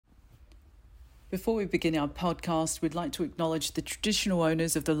Before we begin our podcast, we'd like to acknowledge the traditional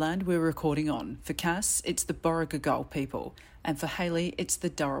owners of the land we're recording on. For Cass, it's the Borragagal people, and for Hayley, it's the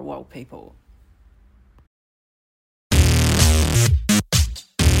Dharawal people.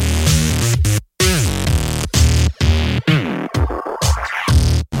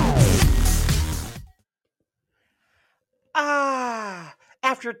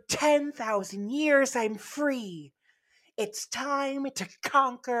 After 10,000 years, I'm free. It's time to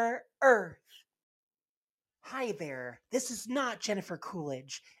conquer Earth. Hi there, this is not Jennifer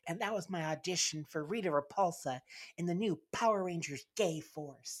Coolidge, and that was my audition for Rita Repulsa in the new Power Rangers Gay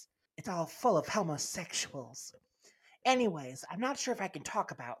Force. It's all full of homosexuals. Anyways, I'm not sure if I can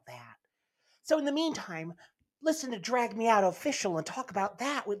talk about that. So in the meantime, listen to Drag Me Out Official and talk about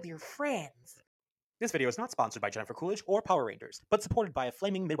that with your friends. This video is not sponsored by Jennifer Coolidge or Power Rangers, but supported by a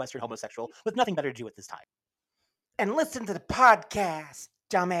flaming Midwestern homosexual with nothing better to do at this time. And listen to the podcast,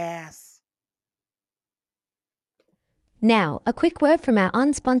 dumbass. Now, a quick word from our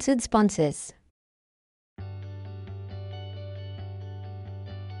unsponsored sponsors.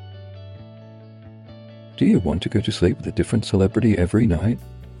 Do you want to go to sleep with a different celebrity every night?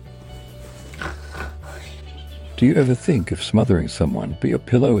 Do you ever think of smothering someone, but your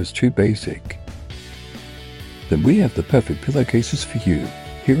pillow is too basic? Then we have the perfect pillowcases for you.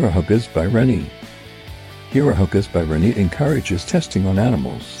 Hero Huggers by Rennie. Hero Huggers by Rennie encourages testing on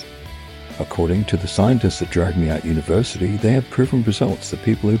animals. According to the scientists at Drag Me Out University, they have proven results that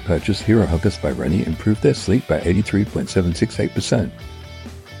people who purchase Hero Huggers by Rennie improve their sleep by 83.768%.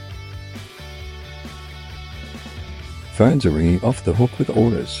 Phones are ringing off the hook with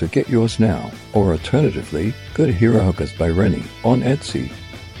orders, so get yours now. Or alternatively, go to Hero Huggers by Rennie on Etsy.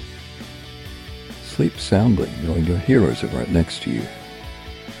 Sleep soundly knowing your heroes are right next to you.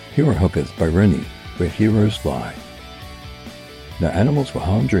 Hero Huggers by Rennie, where heroes lie. No animals were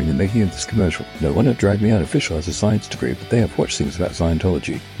harmed during the making of this commercial. No one at Drag Me Out Official has a science degree, but they have watched things about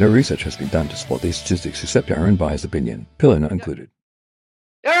Scientology. No research has been done to support these statistics except our own biased opinion. Pillow not included.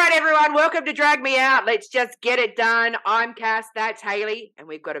 All right, everyone, welcome to Drag Me Out. Let's just get it done. I'm Cass, that's Hayley, and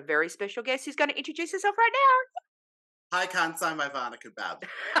we've got a very special guest who's going to introduce herself right Hi, cunts, I'm Ivana Kebab.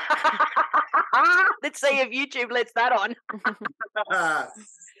 now. Let's see if YouTube lets that on.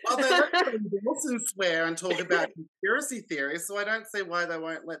 Well, they let Wilson swear and talk about conspiracy theories, so I don't see why they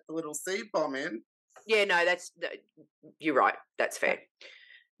won't let the little seed bomb in. Yeah, no, you're right. That's fair.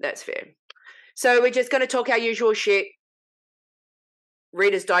 That's fair. So we're just going to talk our usual shit.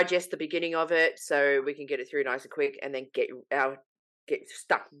 Readers digest the beginning of it so we can get it through nice and quick, and then get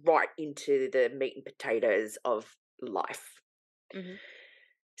stuck right into the meat and potatoes of life. Mm-hmm.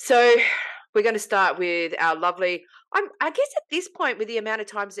 So we're going to start with our lovely, I guess at this point, with the amount of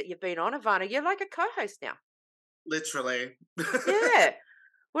times that you've been on, Ivana, you're like a co-host now. Literally. Yeah.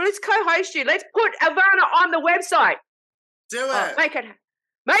 Well, let's co-host you. Let's put Ivana on the website. Do it. Make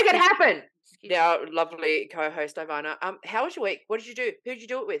it happen. Now, lovely co-host Ivana. How was your week? What did you do? Who did you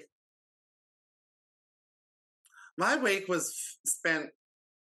do it with? My week was spent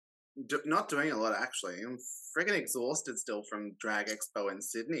not doing a lot, actually. I'm friggin' exhausted still from Drag Expo in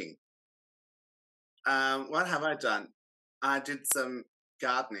Sydney. What have I done? I did some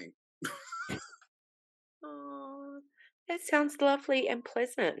gardening. Oh, that sounds lovely and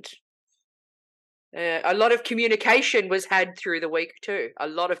pleasant. A lot of communication was had through the week too. A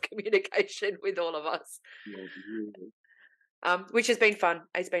lot of communication with all of us, which has been fun.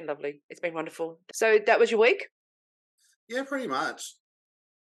 It's been lovely. It's been wonderful. So that was your week? Yeah, pretty much.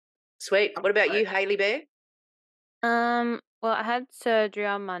 Sweet. What about you, Hayley Bear? Well, I had surgery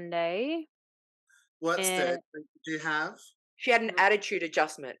on Monday. What surgery did you have? She had an attitude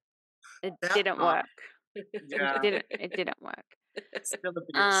adjustment. It didn't work. Yeah. It didn't work. Still a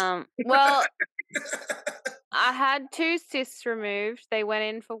bitch. Well, I had 2 cysts removed. They went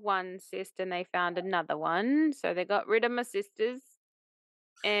in for 1 cyst and they found another one. So they got rid of my sisters.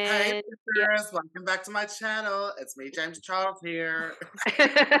 And hey, sisters, welcome back to my channel. It's me, James Charles here.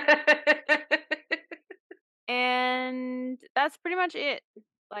 And that's pretty much it.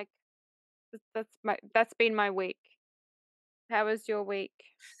 Like that's been my week. How was your week?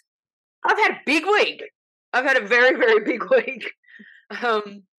 I've had a big week. I've had a very, very big week.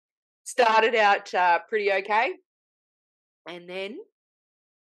 Started out pretty okay. And then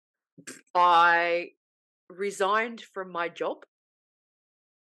I resigned from my job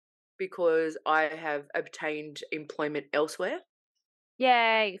because I have obtained employment elsewhere.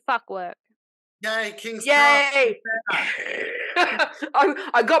 Yay, fuck work. Yay, King's Yay!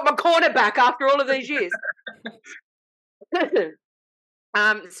 I got my corner back after all of these years.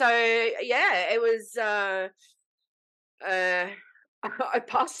 So yeah, it was I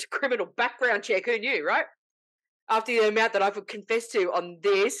passed a criminal background check. Who knew, right? After the amount that I've confessed to on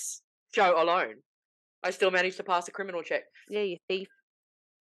this show alone, I still managed to pass a criminal check. Yeah, you thief.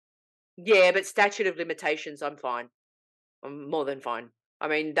 Yeah, but statute of limitations, I'm fine. I'm more than fine. I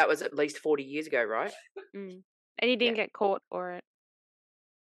mean, that was at least 40 years ago, right? Mm. And you didn't get caught for it.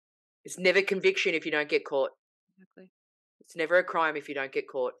 It's never conviction if you don't get caught. Exactly. It's never a crime if you don't get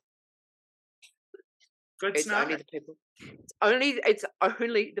caught. Good It's to know. only the people. It's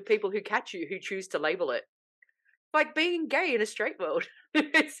only the people who catch you who choose to label it. Like being gay in a straight world. You're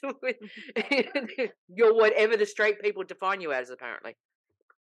whatever the straight people define you as, apparently.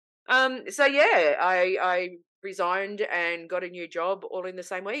 So yeah, I resigned and got a new job all in the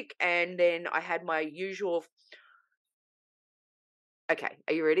same week, and then I had my usual. Okay,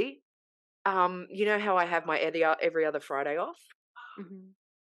 are you ready? You know how I have my every other Friday off? Mm-hmm.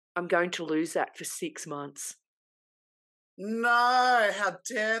 I'm going to lose that for 6 months. No, how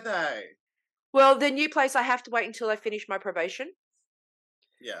dare they? Well, the new place, I have to wait until I finish my probation.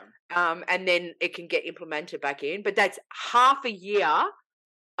 Yeah. And then it can get implemented back in. But that's half a year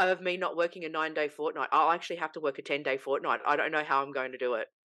of me not working a 9-day fortnight. I'll actually have to work a 10-day fortnight. I don't know how I'm going to do it.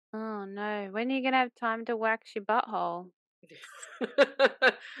 Oh no! When are you gonna have time to wax your butthole?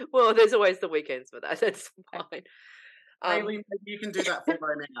 Well, there's always the weekends for that. That's fine. Hayley, maybe you can do that for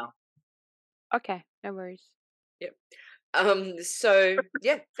me now. Okay, no worries. Yep. So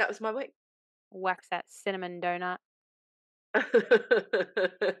yeah, that was my week. Wax that cinnamon donut.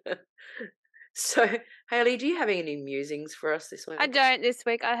 So, Hayley, do you have any musings for us this week? I don't this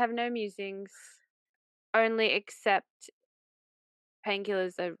week. I have no musings. Only except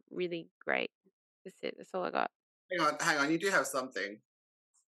painkillers are really great. That's it. That's all I got. Hang on. You do have something.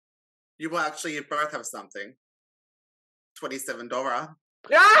 You both have something. $27.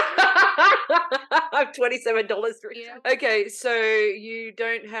 I'm $27. Yeah. Okay, so you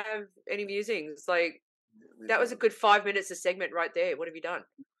don't have any musings. Like, that was a good 5 minutes of segment right there. What have you done?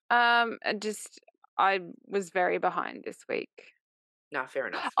 I was very behind this week. No, fair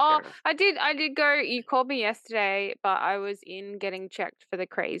enough. Oh, fair enough. I did go. You called me yesterday, but I was in getting checked for the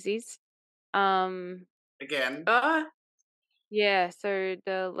crazies. Again. Yeah. So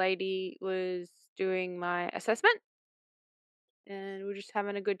the lady was doing my assessment, and we're just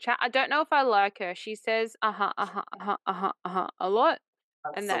having a good chat. I don't know if I like her. She says a lot,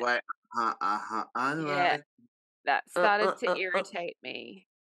 That's and the that way. yeah, that started to irritate me.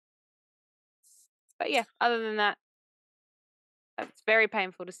 But yeah, other than that, it's very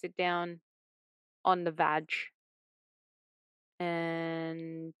painful to sit down on the vag.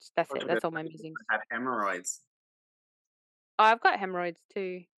 And that's it. That's all my musings. I have hemorrhoids. Oh, I've got hemorrhoids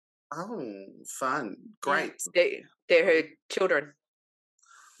too. Oh, fun. Great. They're her children.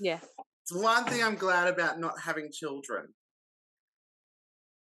 Yeah. It's one thing I'm glad about not having children.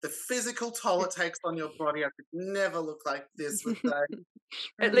 The physical toll it takes on your body. I could never look like this with those.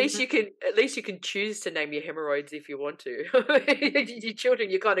 At least you can choose to name your hemorrhoids if you want to. Your children,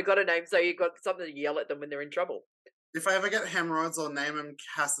 you kind of got a name, so you got something to yell at them when they're in trouble. If I ever get hemorrhoids, I'll name them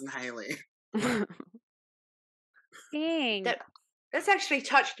Cass and Hayley. Dang. That's actually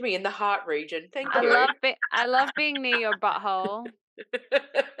touched me in the heart region. Thank I you. love being near your butthole.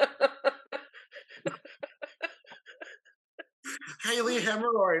 Hayley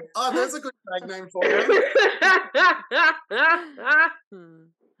Hemorrhoid. Oh, there's a good tag name for you.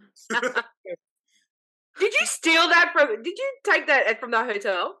 Did you steal that from? Did you take that from the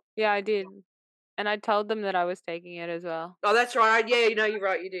hotel? Yeah, I did, and I told them that I was taking it as well. Oh, that's right. Yeah, you know, you're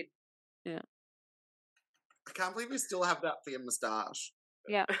right. You did. Yeah. I can't believe you still have that for your moustache.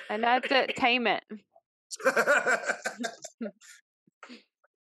 Yeah, and I had to tame it.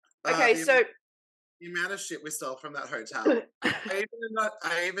 Okay, so the amount of shit we stole from that hotel. I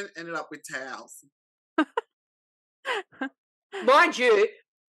even ended up with towels. Mind you,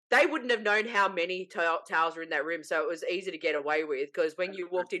 they wouldn't have known how many towels were in that room, so it was easy to get away with, because when you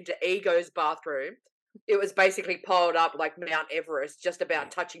walked into Ego's bathroom, it was basically piled up like Mount Everest, just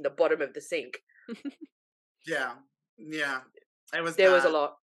about touching the bottom of the sink. Yeah. There was a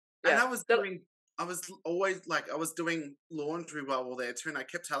lot. And Yeah. I was always I was doing laundry while we were there too, and I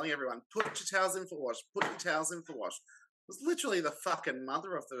kept telling everyone, put your towels in for wash, put your towels in for wash. It was literally the fucking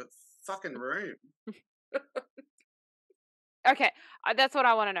mother of the fucking room. Okay, that's what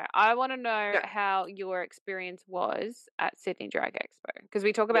I want to know. I want to know how your experience was at Sydney Drag Expo, because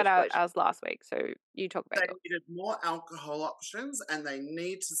we talked about ours last week. So you talk about They needed more alcohol options, and they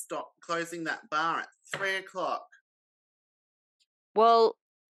need to stop closing that bar at 3:00. Well,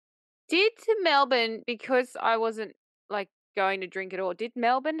 did Melbourne, because I wasn't going to drink at all, did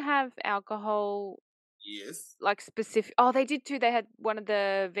Melbourne have alcohol Yes. Like specific. Oh, they did too. They had one of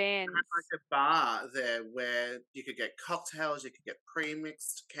the vans. They had like a bar there where you could get cocktails, you could get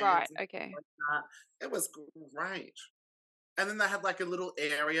pre-mixed cans. Right. And Okay. like that. It was great. And then they had like a little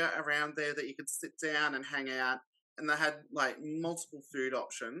area around there that you could sit down and hang out. And they had like multiple food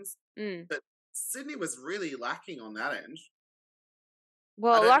options. Mm. But Sydney was really lacking on that end.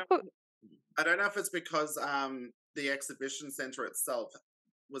 Well, I don't know if it's because the exhibition centre itself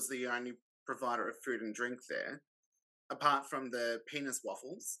was the only provider of food and drink there, apart from the penis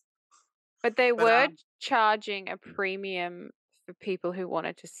waffles. but they were charging a premium for people who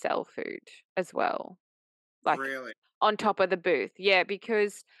wanted to sell food as well. Like Really? on top of the booth. Yeah,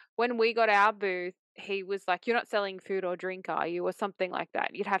 because when we got our booth, he was like, "You're not selling food or drink, are you?" or something like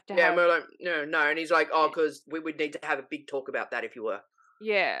that. You'd have to Yeah, have. and we're like, no. And he's like, oh, because we would need to have a big talk about that if you were.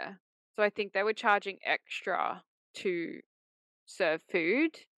 Yeah. So I think they were charging extra to serve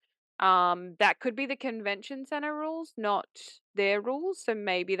food. That could be the convention center rules, not their rules. So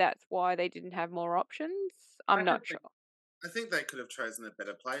maybe that's why they didn't have more options. I'm not sure. I think they could have chosen a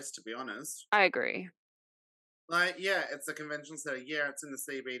better place, to be honest. I agree. Like, yeah, it's a convention center. Yeah, it's in the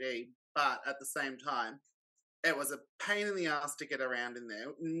CBD, but at the same time, it was a pain in the ass to get around in there.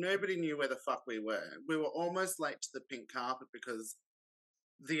 Nobody knew where the fuck we were. We were almost late to the pink carpet because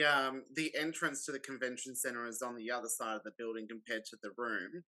the entrance to the convention center is on the other side of the building compared to the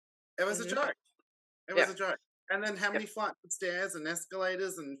room. It was a joke. It was a joke. And then how many flights of stairs and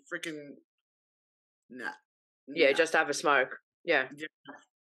escalators and freaking Yeah, just have a smoke. Yeah.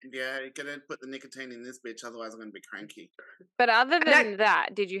 Yeah, you're gonna put the nicotine in this bitch, otherwise I'm gonna be cranky. But other than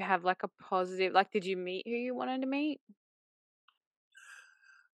that, did you have like a positive? Like, did you meet who you wanted to meet?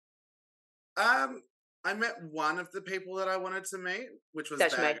 I met one of the people that I wanted to meet, which was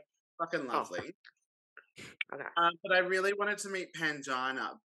fucking lovely. Okay. But I really wanted to meet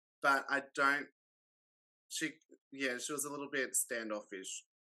Pangina, but I don't. She was a little bit standoffish.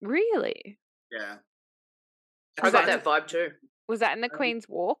 Really? Yeah. I got that vibe too. Was that in the Queen's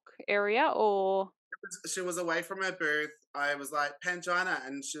Walk area or? She was away from her booth. I was like, Pangina,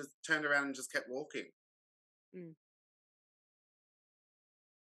 and she turned around and just kept walking. Mm.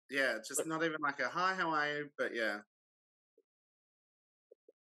 Yeah, just not even like a hi, how are you? But yeah.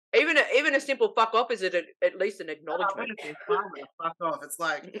 Even a simple fuck off is at least an acknowledgement. Fuck off. It's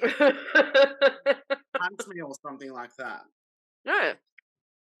like punch me or something like that. No.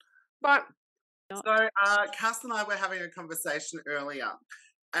 But so Cass and I were having a conversation earlier,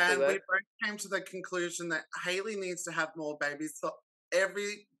 and we both came to the conclusion that Hayley needs to have more babies for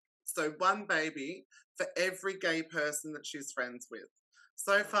one baby for every gay person that she's friends with.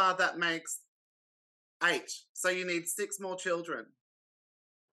 So far, that makes 8. So you need 6 more children.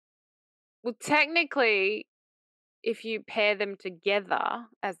 Well, technically, if you pair them together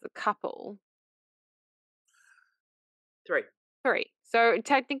as a couple, 3. So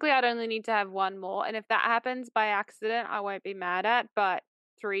technically, I'd only need to have 1 more, and if that happens by accident, I won't be mad at. But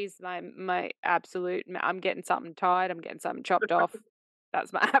 3 is my absolute. I'm getting something tied. I'm getting something chopped off.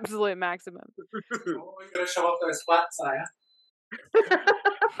 That's my absolute maximum. Oh, you gotta show off those flats, are you?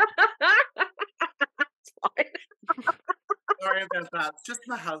 Sorry about that. It's just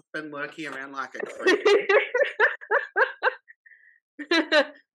my husband lurking around like a creep.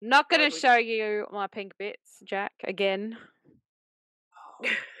 Not going to show you my pink bits, Jack, again.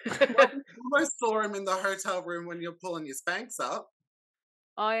 I almost saw him in the hotel room when you're pulling your Spanx up.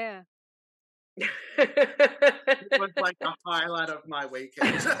 Oh, yeah. It was like the highlight of my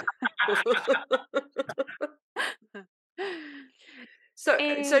weekend. So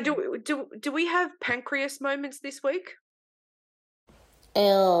do we have pancreas moments this week?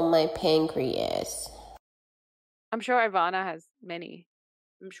 Oh, my pancreas. I'm sure Ivana has many.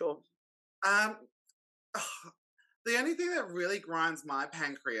 I'm sure. The only thing that really grinds my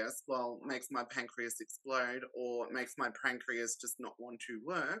pancreas, makes my pancreas explode or makes my pancreas just not want to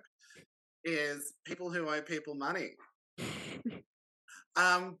work, is people who owe people money.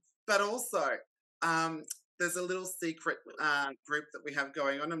 But also, there's a little secret group that we have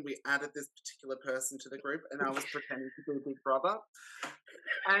going on, and we added this particular person to the group, and I was pretending to be Big Brother.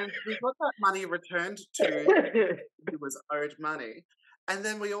 And we got that money returned to who was owed money. And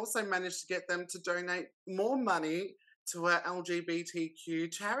then we also managed to get them to donate more money to our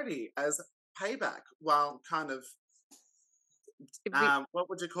LGBTQ charity as payback, while kind of, what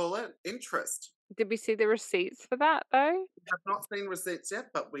would you call it? Interest. Did we see the receipts for that, though? We have not seen receipts yet,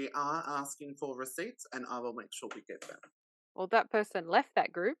 but we are asking for receipts, and I will make sure we get them. Well, that person left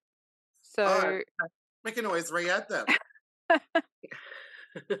that group, so... we can always re-add them.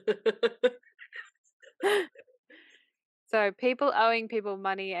 So people owing people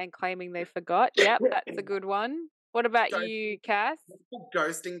money and claiming they forgot. Yep, that's a good one. What about you, Cass?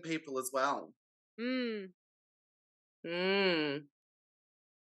 Ghosting people as well.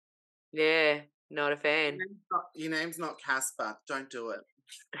 Yeah, not a fan. Your name's not Casper. Don't do it.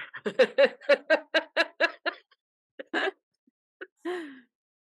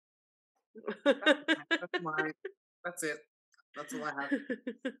 That's it. That's all I have.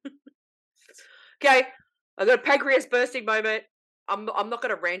 Okay, I've got a pancreas bursting moment. I'm not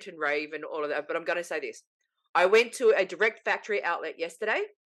going to rant and rave and all of that, but I'm going to say this. I went to a direct factory outlet yesterday,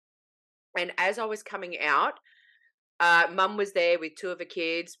 and as I was coming out, Mum was there with two of her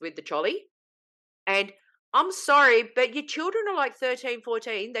kids with the trolley, and I'm sorry, but your children are like 13,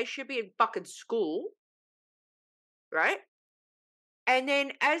 14. They should be in fucking school, right? And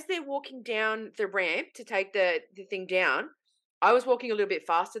then as they're walking down the ramp to take the thing down, I was walking a little bit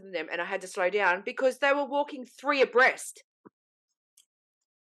faster than them, and I had to slow down because they were walking 3 abreast.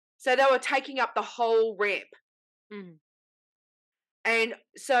 So they were taking up the whole ramp. And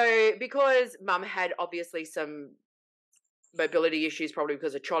so because Mum had obviously some mobility issues, probably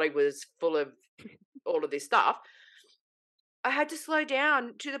because the trolley was full of all of this stuff, I had to slow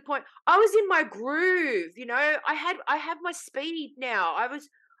down to the point I was in my groove, you know. I have my speed now. I was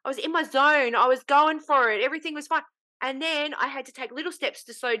in my zone. I was going for it. Everything was fine. And then I had to take little steps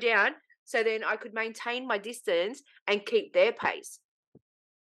to slow down so then I could maintain my distance and keep their pace.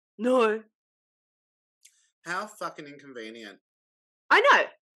 No. How fucking inconvenient. I know.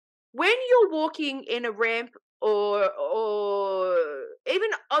 When you're walking in a ramp or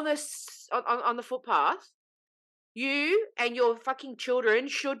even on the footpath, you and your fucking children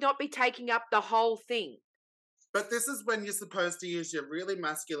should not be taking up the whole thing. But this is when you're supposed to use your really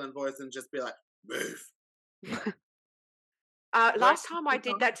masculine voice and just be like, move. Last time I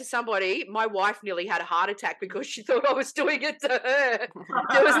did that to somebody, my wife nearly had a heart attack because she thought I was doing it to her.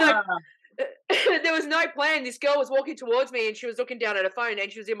 There was no plan. This girl was walking towards me and she was looking down at her phone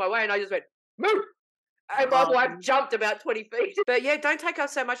and she was in my way and I just went, move. And my wife jumped about 20 feet. But yeah, don't take up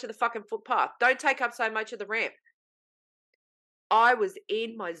so much of the fucking footpath. Don't take up so much of the ramp. I was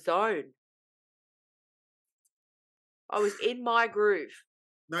in my zone. I was in my groove.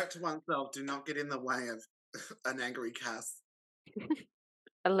 Note to oneself, do not get in the way of an angry Cass.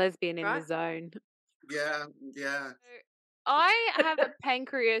 A lesbian in the zone. Yeah. I have a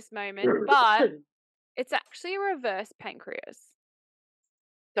pancreas moment, but it's actually a reverse pancreas.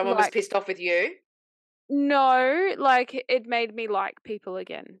 Someone was pissed off with you? No, like it made me like people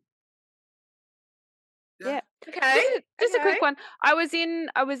again. Yeah. Okay. Just a quick one. I went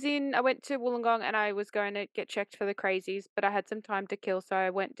to Wollongong and I was going to get checked for the crazies, but I had some time to kill, so I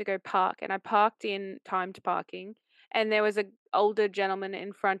went to go park and I parked in timed parking. And there was an older gentleman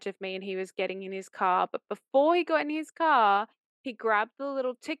in front of me and he was getting in his car. But before he got in his car, he grabbed the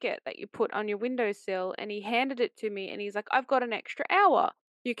little ticket that you put on your windowsill and he handed it to me and he's like, I've got an extra hour.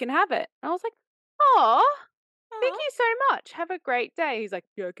 You can have it. And I was like, oh, thank you so much. Have a great day. He's like,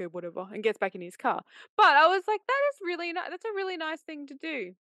 yeah, okay, whatever. And gets back in his car. But I was like, that is really nice. That's a really nice thing to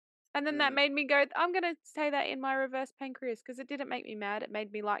do. And then that made me go, I'm going to say that in my reverse pancreas because it didn't make me mad. It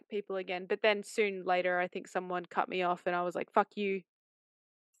made me like people again. But then soon later, I think someone cut me off and I was like, fuck you.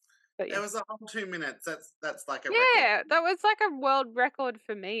 But yeah. It was a whole 2 minutes. That's like a record. That was like a world record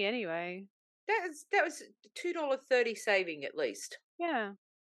for me anyway. That was $2.30 saving at least. Yeah.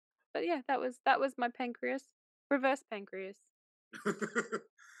 But yeah, that was my pancreas. Reverse pancreas.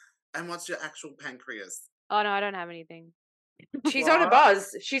 And what's your actual pancreas? Oh no, I don't have anything. She's on a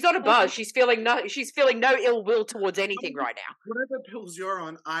buzz. She's on a buzz. She's feeling no ill will towards anything right now. Whatever pills you're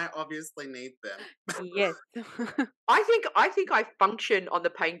on, I obviously need them. Yes. I think I function on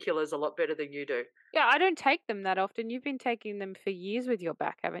the painkillers a lot better than you do. Yeah, I don't take them that often. You've been taking them for years with your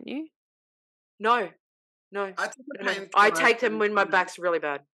back, haven't you? No. I take them when my back's really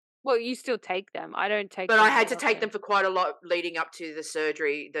bad. Well, you still take them. I don't take them. But I had to take them for quite a lot leading up to the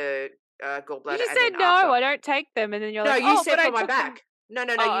surgery, the gallbladder. You said no, I don't take them, and then you're like, no, you said for my back. No,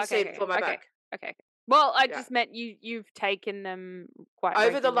 you said for my back. Okay. Well, I just meant you've taken them quite over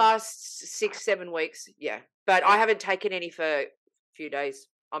regularly. the last 6-7 weeks. Yeah, but I haven't taken any for a few days.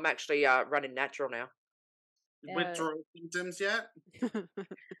 I'm actually running natural now. Withdrawal symptoms yet?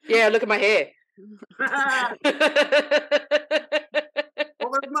 Yeah, look at my hair.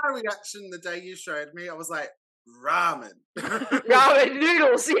 What was my reaction the day you showed me? I was like, ramen. Ramen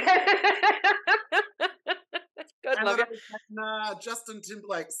noodles, yeah. God love it. Nah, Justin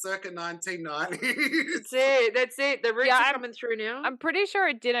Timberlake, circa 1990. That's it. The roots are coming through now. I'm pretty sure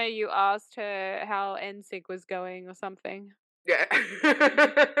at dinner you asked her how NSYNC was going or something. Yeah.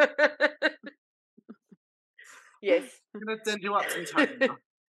 Yes. I'm going to send you up some toner.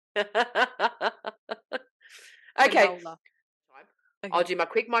 Okay. Canola. I'll do my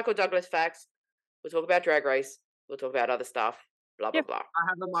quick Michael Douglas facts. We'll talk about Drag Race. We'll talk about other stuff. Blah, blah, blah. I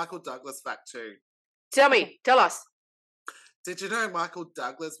have a Michael Douglas fact too. Tell us. Did you know Michael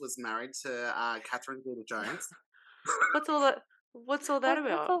Douglas was married to Catherine Zeta-Jones? What's all that? What's all that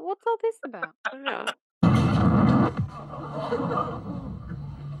about? What's all this about? I don't know.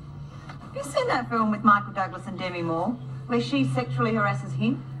 Have you seen that film with Michael Douglas and Demi Moore, where she sexually harasses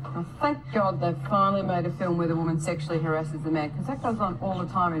him? Oh, thank God they finally made a film where the woman sexually harasses the man, because that goes on all the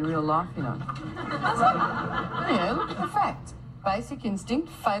time in real life, you know. Yeah, look at the fact. Basic instinct,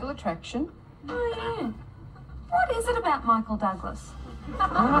 fatal attraction. Oh, yeah. What is it about Michael Douglas?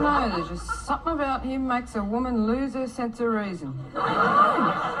 I don't know, there's just something about him makes a woman lose her sense of reason.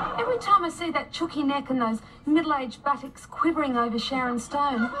 Every time I see that chooky neck and those middle-aged buttocks quivering over Sharon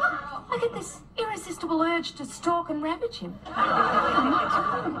Stone, I get this irresistible urge to stalk and ravage him.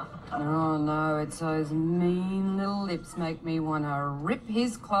 Oh, no, it's those mean little lips make me want to rip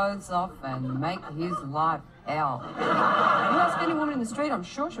his clothes off and make his life hell. You ask any woman in the street, I'm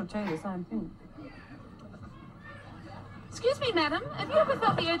sure she'll tell you the same thing. Excuse me, madam, have you ever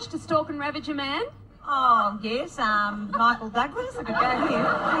felt the urge to stalk and ravage a man? Oh, yes, Michael Douglas. I could go here.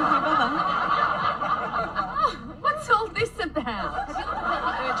 Thank you, bye-bye. What's all this about? Have you ever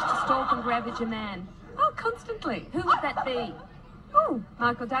felt the urge to stalk and ravage a man? Oh, constantly. Who would that be? Oh,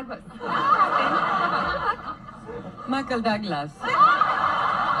 Michael Douglas. Michael Douglas.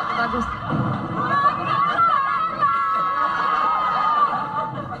 Douglas.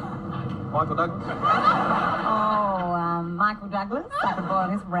 Michael Douglas. Oh, Michael Douglas. I could boil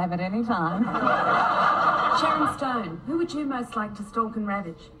his rabbit any time. Sharon Stone. Who would you most like to stalk and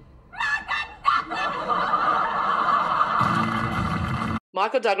ravage?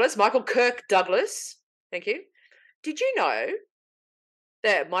 Michael Douglas, Michael Kirk Douglas. Thank you. Did you know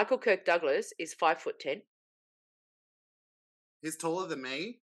that Michael Kirk Douglas is 5'10"? He's taller than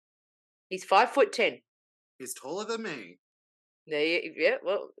me. He's 5'10". He's taller than me. Yeah.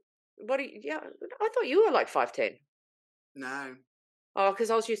 Well, what? Yeah, I thought you were like 5'10". No. Oh, because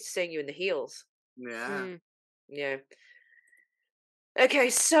I was used to seeing you in the heels. Yeah. Yeah. Okay,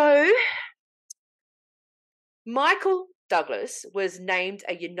 so Michael Douglas was named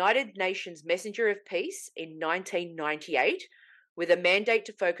a United Nations Messenger of Peace in 1998 with a mandate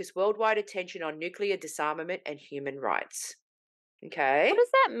to focus worldwide attention on nuclear disarmament and human rights. Okay. What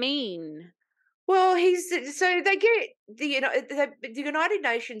does that mean? Well, they get the United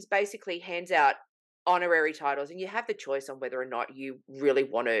Nations basically hands out honorary titles, and you have the choice on whether or not you really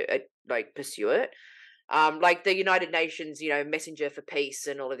want to pursue it. Like the United Nations, Messenger for Peace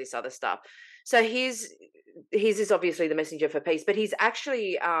and all of this other stuff. So his is obviously the Messenger for Peace, but he's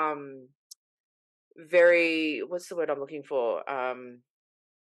actually very, what's the word I'm looking for?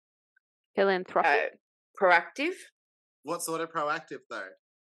 Philanthropic? Proactive. What sort of proactive though?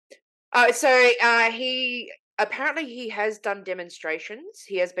 He apparently has done demonstrations.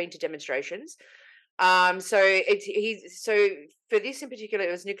 He has been to demonstrations. So for this in particular,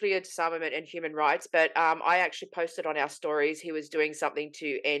 it was nuclear disarmament and human rights. But I actually posted on our stories he was doing something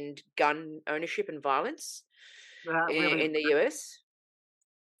to end gun ownership and violence in the US.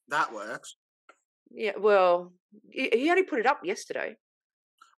 That works. Yeah. Well, he only put it up yesterday.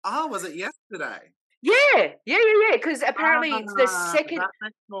 Oh, was it yesterday? Yeah. Because apparently it's the second. That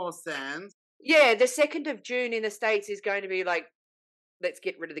makes more sense. Yeah, the 2nd of June in the States is going to be like, let's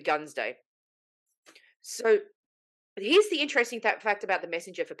get rid of the guns day. So here's the interesting fact about the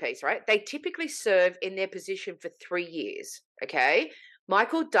Messenger for Peace, right? They typically serve in their position for 3 years, okay?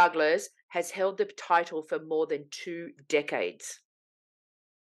 Michael Douglas has held the title for more than 2 decades.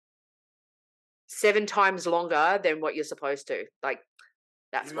 7 times longer than what you're supposed to. Like,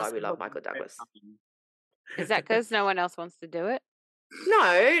 that's why we love Michael Douglas. Is that because no one else wants to do it?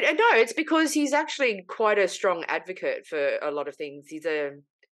 No, it's because he's actually quite a strong advocate for a lot of things. He's a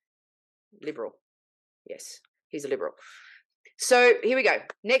liberal. Yes, he's a liberal. So here we go.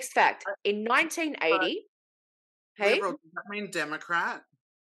 Next fact. In 1980... Liberal, does that mean Democrat?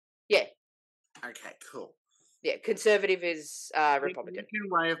 Yeah. Okay, cool. Yeah, conservative is Republican. The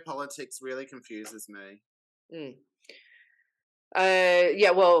way of politics really confuses me.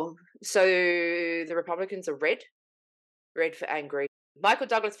 Yeah, well, so the Republicans are red for angry. Michael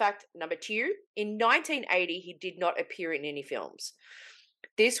Douglas fact number 2. In 1980, he did not appear in any films.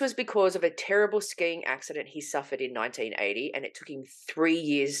 This was because of a terrible skiing accident he suffered in 1980, and it took him 3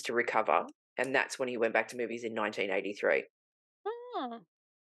 years to recover, and that's when he went back to movies in 1983. Oh.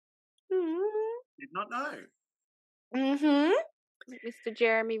 Did not know. Mm-hmm. Mr.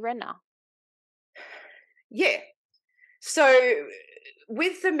 Jeremy Renner. Yeah, So,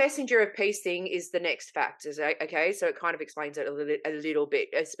 with the messenger of peace thing is the next fact. Okay, so it kind of explains it a little bit,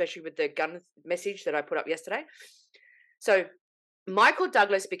 especially with the gun message that I put up yesterday. So, Michael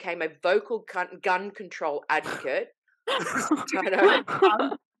Douglas became a vocal gun control advocate. I know.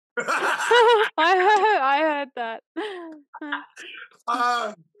 I heard that.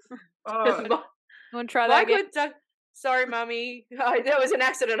 You want to try that again? Sorry, Mummy. That was an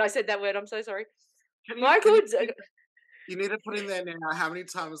accident. I said that word. I'm so sorry. You need to put in there now. How many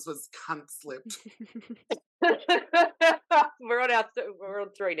times was cunt slipped? We're on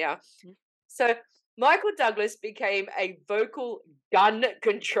 3 now. So Michael Douglas became a vocal gun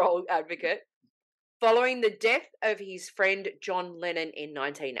control advocate following the death of his friend John Lennon in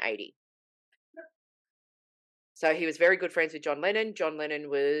 1980. So he was very good friends with John Lennon. John Lennon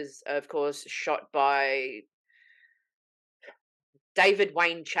was, of course, shot by David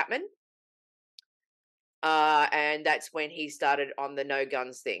Wayne Chapman. And that's when he started on the no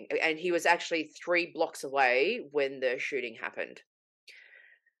guns thing. And he was actually 3 blocks away when the shooting happened.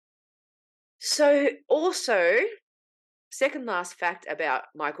 So also, second last fact about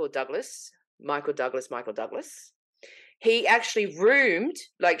Michael Douglas. He actually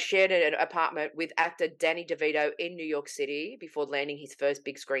shared an apartment with actor Danny DeVito in New York City before landing his first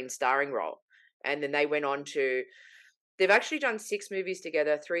big screen starring role. And then they went on to, they've actually done 6 movies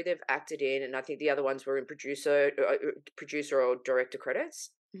together, 3 they've acted in, and I think the other ones were in producer or director credits.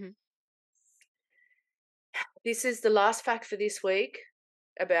 Mm-hmm. This is the last fact for this week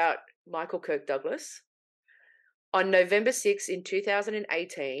about Michael Kirk Douglas. On November 6 in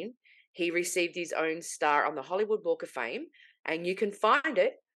 2018, he received his own star on the Hollywood Walk of Fame, and you can find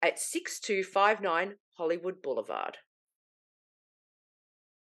it at 6259 Hollywood Boulevard.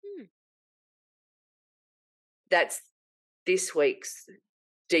 That's this week's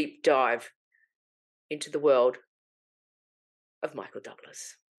deep dive into the world of Michael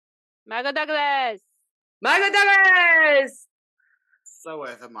Douglas. Michael Douglas! Michael Douglas! So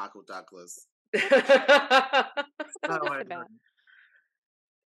over Michael Douglas.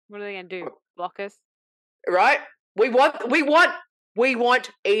 What are they going to do? Block us? Right? We want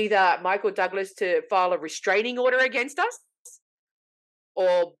either Michael Douglas to file a restraining order against us,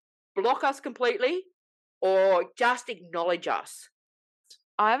 or block us completely, or just acknowledge us.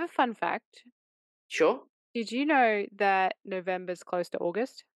 I have a fun fact. Sure. Did you know that November's close to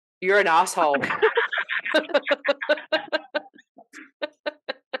August? You're an asshole.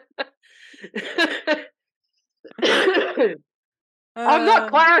 I'm not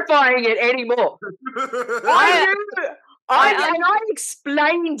clarifying it anymore. I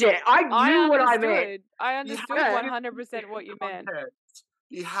explained it. I knew what I meant. I understood 100% what you meant.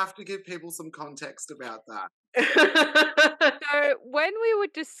 You have to give people some context about that. So when we were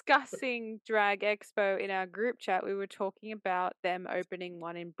discussing Drag Expo in our group chat, we were talking about them opening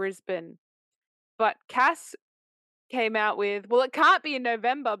one in Brisbane. But Cass came out with, well, it can't be in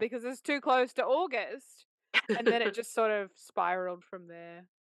November because it's too close to August. And then it just sort of spiraled from there.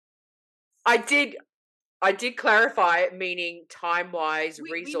 I did clarify, meaning time-wise,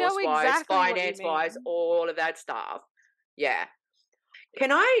 resource-wise, finance-wise, all of that stuff. Yeah.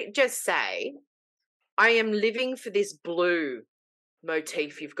 Can I just say, I am living for this blue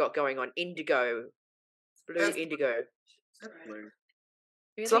motif you've got going on. Indigo. Blue indigo. Blue.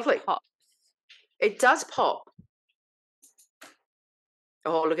 It's lovely. Pops. It does pop.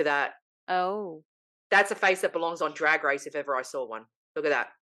 Oh, look at that. Oh. That's a face that belongs on Drag Race if ever I saw one. Look at that.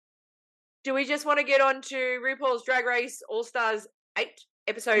 Do we just want to get on to RuPaul's Drag Race All-Stars 8,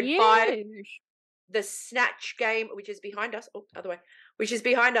 episode 5? The Snatch Game, which is behind us. Oh, other way. Which is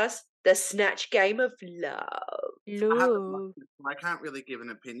behind us. The Snatch Game of Love. I can't really give an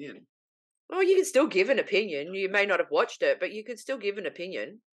opinion. Oh, you can still give an opinion. You may not have watched it, but you can still give an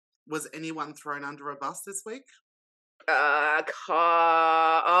opinion. Was anyone thrown under a bus this week? Okay.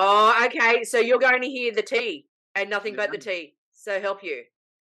 So you're going to hear the tea and nothing but the tea. So help you.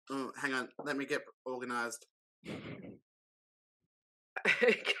 Oh, hang on. Let me get organised.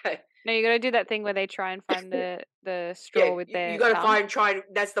 Okay. No, you got to do that thing where they try and find the straw with their. You got to try.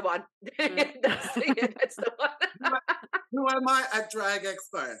 That's the one. That's the one. Who am I at Drag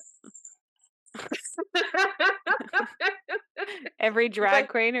Expo? Every drag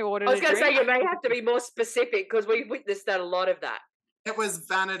queen who ordered. I was going to say you may have to be more specific because we witnessed a lot of that. It was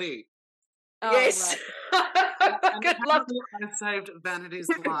Vanity. Oh, yes. Right. I saved Vanity's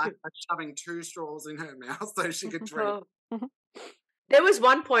life by shoving 2 straws in her mouth so she could drink. There was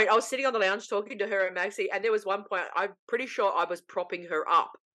one point, I was sitting on the lounge talking to her and Maxie, and there was one point, I'm pretty sure I was propping her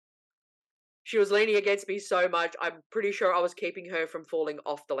up. She was leaning against me so much, I'm pretty sure I was keeping her from falling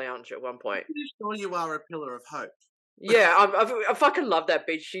off the lounge at one point. I'm pretty sure you are a pillar of hope. Yeah, I fucking love that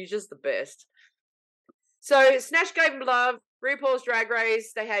bitch. She's just the best. So Snatch gave him love. RuPaul's Drag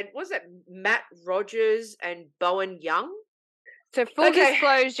Race. They had, what was it, Matt Rogers and Bowen Young? So full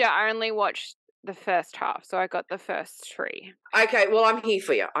disclosure, I only watched the first half, so I got the first 3. Okay, well, I'm here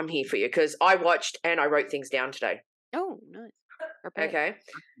for you. Because I watched and I wrote things down today. Oh, nice. Okay.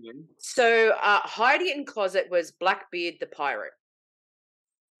 So Heidi in Closet was Blackbeard the Pirate.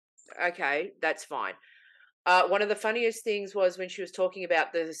 Okay, that's fine. One of the funniest things was when she was talking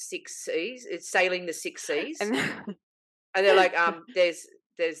about the 6 seas. It's sailing the 6 seas. And they're like, there's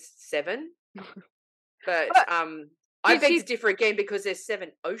 7. But I beg to differ again because there's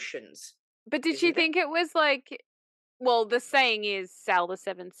 7 oceans. But did she think it was like, well, the saying is sail the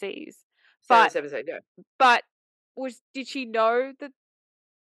 7 seas. Sail the 7 seas, yeah. But did she know that,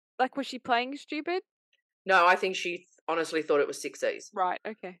 like, was she playing stupid? No, I think she honestly thought it was 6 seas. Right,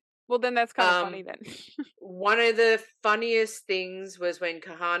 okay. Well, then that's kind of funny then. One of the funniest things was when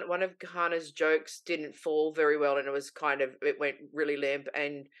one of Kahana's jokes didn't fall very well, and it went really limp,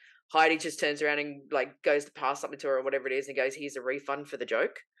 and Heidi just turns around and like goes to pass something to her or whatever it is, and goes, "Here's a refund for the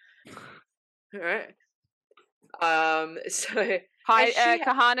joke." All right. So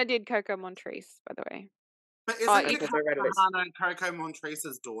Kahana did Coco Montrese, by the way. But isn't Kahana Coco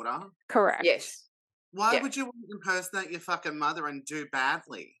Montrese's daughter? Correct. Yes. Why would you want to impersonate your fucking mother and do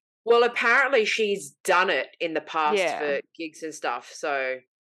badly? Well, apparently she's done it in the past for gigs and stuff. So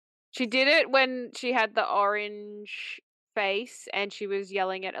she did it when she had the orange face and she was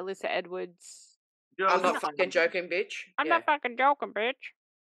yelling at Alyssa Edwards. I'm not fucking joking, bitch. I'm not fucking joking, bitch.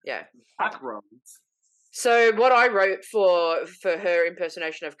 Yeah. Background. So what I wrote for her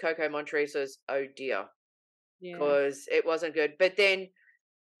impersonation of Coco Montrese was, oh dear, because it wasn't good. But then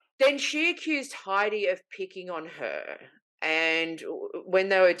she accused Heidi of picking on her. And when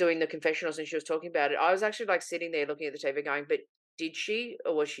they were doing the confessionals and she was talking about it, I was actually like sitting there looking at the TV going, but did she,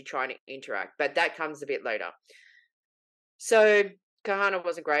 or was she trying to interact? But that comes a bit later. So Kahana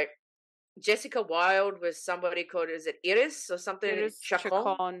wasn't great. Jessica Wilde was somebody called, is it Iris or something? Iris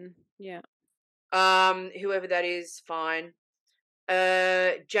Chacon. Yeah. Whoever that is, fine.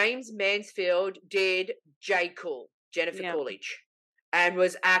 James Mansfield did J. Cool, Jennifer Coolidge, and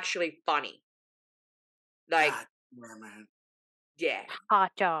was actually funny. Like, yeah.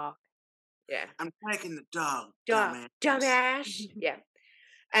 Hot dog. Yeah. I'm taking the dog. Dumbass. Yeah.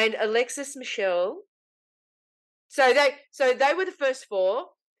 And Alexis Michelle. So they were the first 4.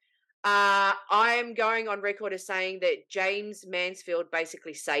 I'm going on record as saying that James Mansfield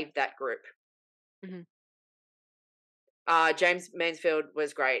basically saved that group. Mm-hmm. James Mansfield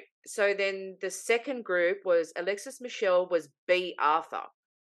was great. So then the second group was Alexis Michelle was B. Arthur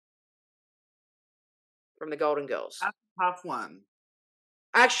from the Golden Girls. That's a tough one.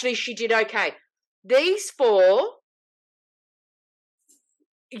 Actually, she did okay. These 4,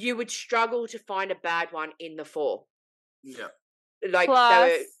 you would struggle to find a bad one in the 4. Yeah. Like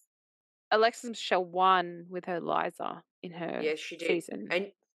plus, Alexis Michelle won with her Liza in her she did. Season.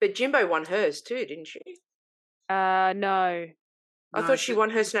 But Jimbo won hers too, didn't she? No. I thought she won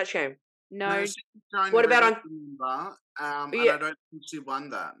her Snatch Game. No. What about on? And I don't think she won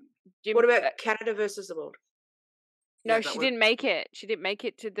that. What about Canada versus the World? No, she didn't make it. She didn't make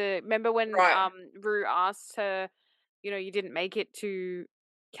it to the. Remember when Rue asked her, you didn't make it to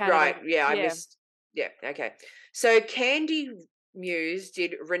Canada. Right. Yeah, I missed. Yeah. Okay. So Candy Muse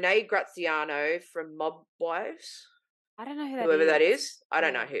did Renee Graziano from Mob Wives. I don't know who that Whoever is. that is. I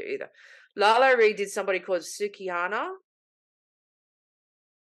don't know who either. Lala Reed did somebody called Sukihana.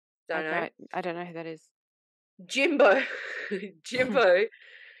 Don't know. I don't know who that is. Jimbo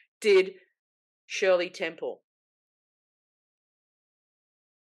did Shirley Temple.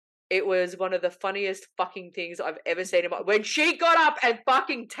 It was one of the funniest fucking things I've ever seen in my... When she got up and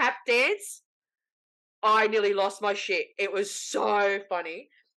fucking tap dance, I nearly lost my shit. It was so funny.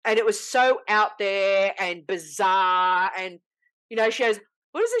 And it was so out there and bizarre. And, she goes,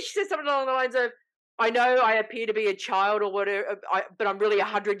 what is it? She said something along the lines of, I know I appear to be a child or whatever, but I'm really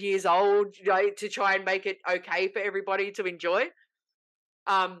 100 years old, to try and make it okay for everybody to enjoy.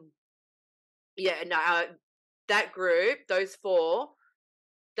 That group, those 4,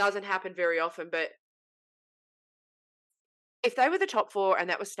 doesn't happen very often, but if they were the top 4 and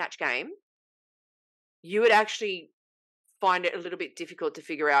that was Snatch Game, you would actually find it a little bit difficult to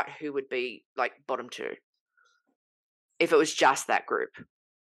figure out who would be like bottom 2 if it was just that group.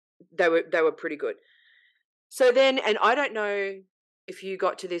 They were pretty good. So then, and I don't know if you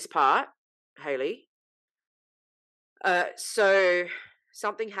got to this part, Hayley. So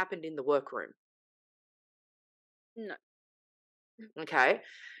something happened in the workroom. No. Okay.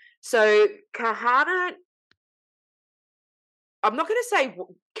 So Kahana I'm not going to say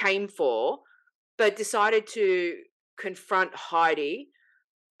came for, but decided to confront Heidi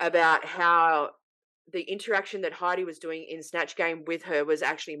about how the interaction that Heidi was doing in Snatch Game with her was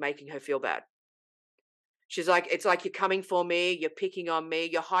actually making her feel bad. She's like, it's like you're coming for me, you're picking on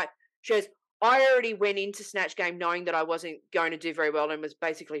me, she goes, I already went into Snatch Game knowing that I wasn't going to do very well and was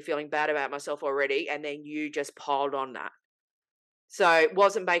basically feeling bad about myself already, and then you just piled on that. So it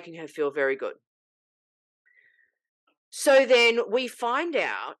wasn't making her feel very good. So then we find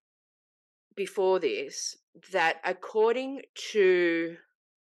out before this that according to,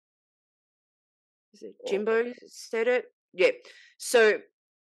 is it Jimbo said it? Yeah. So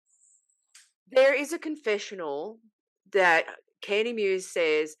there is a confessional that Candy Muse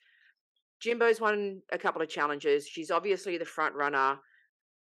says Jimbo's won a couple of challenges. She's obviously the front runner.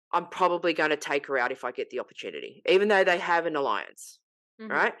 I'm probably going to take her out if I get the opportunity, even though they have an alliance,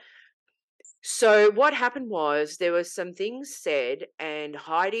 right? So what happened was there were some things said, and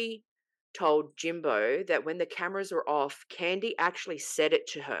Heidi told Jimbo that when the cameras were off, Candy actually said it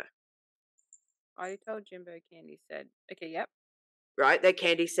to her. I told Jimbo, Candy said, okay, yep. Right? That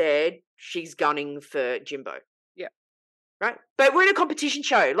Candy said she's gunning for Jimbo. Yeah. Right? But we're in a competition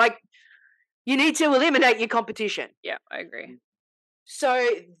show. Like, you need to eliminate your competition. Yeah, I agree. So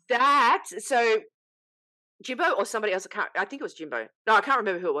Jimbo or somebody else, I think it was Jimbo. No, I can't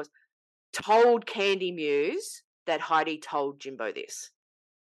remember who it was. Told Candy Muse that Heidi told Jimbo this.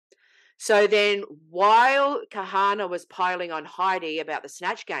 So then while Kahana was piling on Heidi about the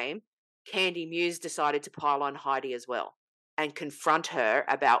Snatch Game, Candy Muse decided to pile on Heidi as well and confront her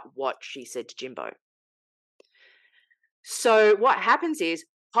about what she said to Jimbo. So what happens is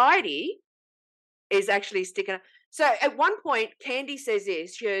Heidi is actually sticking. So at one point, Candy says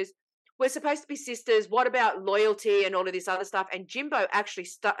this. She goes, we're supposed to be sisters. What about loyalty and all of this other stuff? And Jimbo actually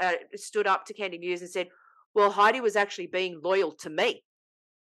stood up to Candy Muse and said, well, Heidi was actually being loyal to me.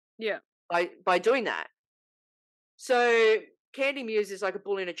 Yeah. By doing that. So Candy Muse is like a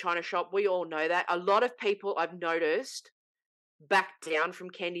bull in a china shop. We all know that. A lot of people I've noticed back down from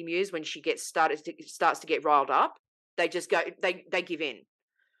Candy Muse when she starts to get riled up. They just go, they give in.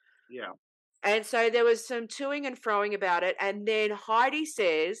 Yeah. And so there was some toing and froing about it. And then Heidi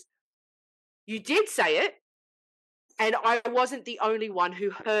says, you did say it, and I wasn't the only one who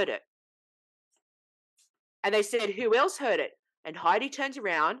heard it. And they said, who else heard it? And Heidi turns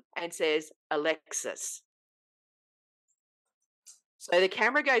around and says, Alexis. So the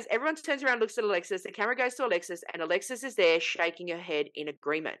camera goes, everyone turns around, looks at Alexis. The camera goes to Alexis, and Alexis is there shaking her head in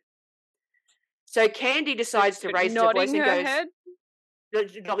agreement. So Candy decides to raise her voice and goes,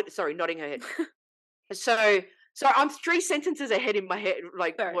 nodding her head. So I'm 3 sentences ahead in my head,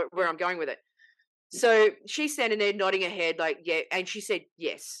 like where I'm going with it. So she's standing there nodding her head like, yeah. And she said,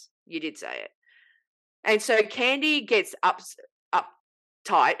 yes, you did say it. And so Candy gets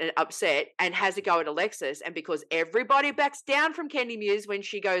uptight and upset and has a go at Alexis. And because everybody backs down from Candy Muse when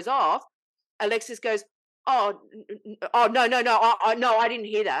she goes off, Alexis goes, no, I didn't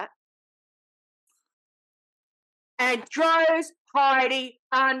hear that. And throws Heidi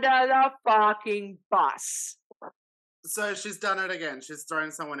under the fucking bus. So she's done it again. She's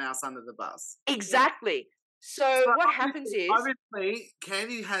thrown someone else under the bus. Exactly. So what happens is, obviously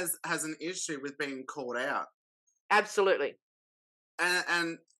Candy has an issue with being called out. Absolutely.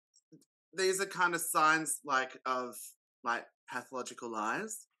 And these are kind of signs of pathological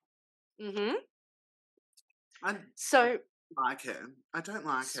lies. Mm-hmm. I don't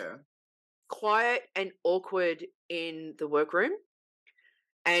like her. Quiet and awkward in the workroom.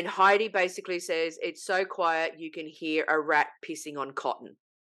 And Heidi basically says, it's so quiet you can hear a rat pissing on cotton.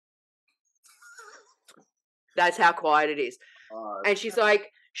 That's how quiet it is. And she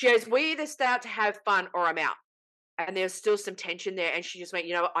goes, we either start to have fun or I'm out. And there's still some tension there. And she just went,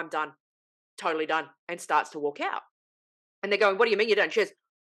 you know what, I'm done. Totally done. And starts to walk out. And they're going, what do you mean you're done? She goes,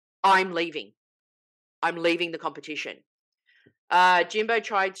 I'm leaving. I'm leaving the competition. Jimbo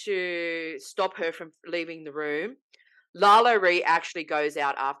tried to stop her from leaving the room. Lala Ree actually goes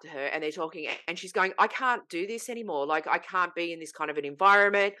out after her and they're talking and she's going, I can't do this anymore. Like, I can't be in this kind of an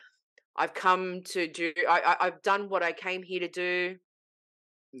environment. I've come to do, I've done what I came here to do.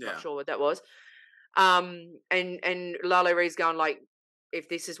 Yeah. Not sure what that was. And Lala Ree's going like, if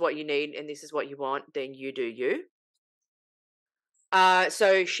this is what you need and this is what you want, then you do you.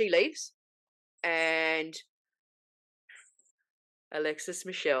 So she leaves and Alexis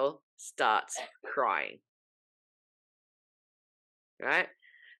Michelle starts crying. Right?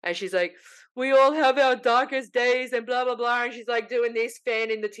 And she's like, we all have our darkest days and blah, blah, blah. And she's like doing this,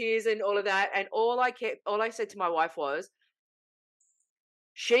 fanning the tears and all of that. And all I said to my wife was,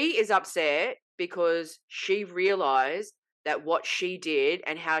 she is upset because she realized that what she did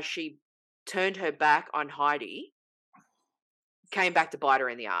and how she turned her back on Heidi came back to bite her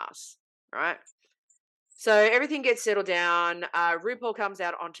in the ass, right? So everything gets settled down. RuPaul comes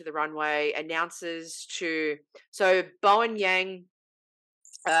out onto the runway, announces so Bowen Yang,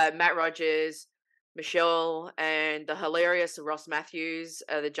 Matt Rogers, Michelle, and the hilarious Ross Matthews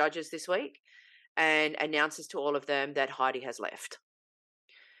are the judges this week, and announces to all of them that Heidi has left.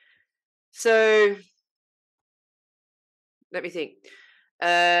 So let me think.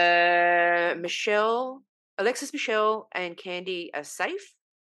 Alexis Michelle, and Candy are safe.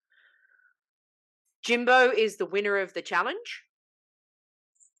 Jimbo is the winner of the challenge.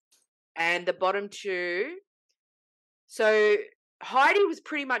 And the bottom two. So Heidi was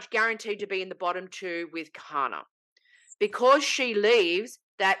pretty much guaranteed to be in the bottom two with Kahana. Because she leaves,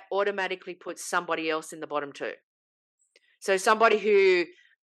 that automatically puts somebody else in the bottom two. So somebody who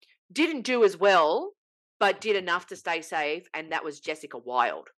didn't do as well, but did enough to stay safe, and that was Jessica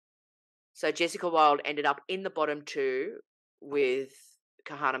Wilde. So Jessica Wilde ended up in the bottom two with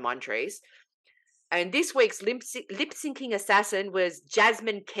Kahana Montrese. And this week's lip-syncing assassin was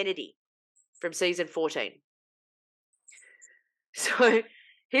Jasmine Kennedy from season 14. So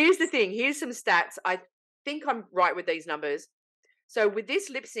here's the thing. Here's some stats. I think I'm right with these numbers. So with this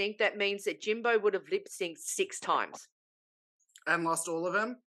lip sync, that means that Jimbo would have lip synced 6 times. And lost all of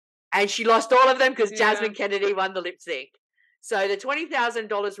them? And she lost all of them because Jasmine Kennedy won the lip sync. So the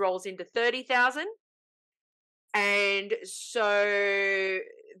 $20,000 rolls into $30,000. And so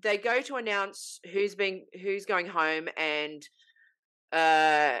they go to announce who's going home, and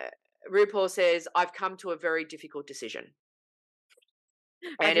RuPaul says, "I've come to a very difficult decision."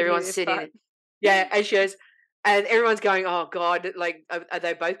 And everyone's sitting. Yeah, and she goes, and everyone's going, "Oh God, like, are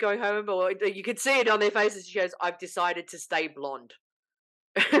they both going home?" Or you could see it on their faces. She goes, "I've decided to stay blonde."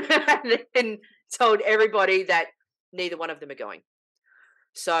 And then told everybody that neither one of them are going.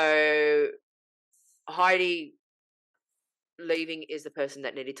 So Heidi leaving is the person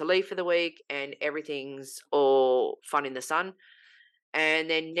that needed to leave for the week, and everything's all fun in the sun. And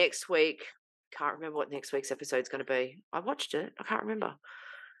then next week, can't remember what next week's episode is going to be. I watched it. I can't remember.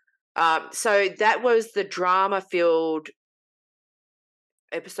 So that was the drama-filled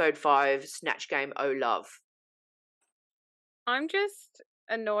episode 5, Snatch Game Oh Love. I'm just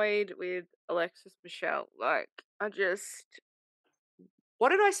annoyed with Alexis Michelle. Like, What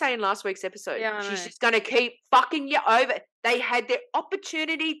did I say in last week's episode? Yeah, I She's know. just going to keep fucking you over. They had their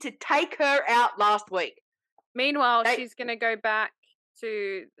opportunity to take her out last week. Meanwhile, she's going to go back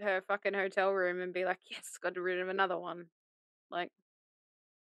to her fucking hotel room and be like, yes, got rid of another one. Like,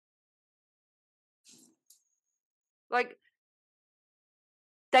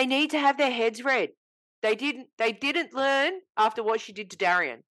 they need to have their heads read. They didn't learn after what she did to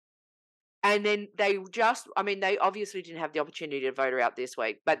Darian. And then they obviously didn't have the opportunity to vote her out this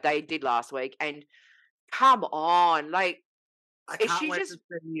week, but they did last week. And come on, like, I can't wait to see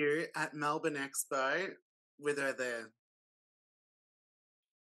you at Melbourne Expo with her there.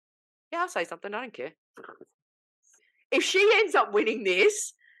 Yeah, I'll say something. I don't care. If she ends up winning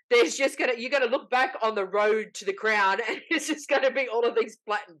this, you're gonna look back on the road to the crown, and it's just gonna be all of these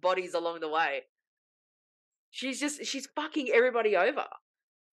flattened bodies along the way. She's fucking everybody over.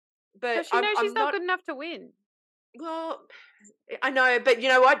 But she knows she's not good enough to win. Well, I know, but you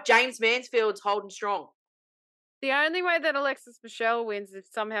know what? James Mansfield's holding strong. The only way that Alexis Michelle wins is if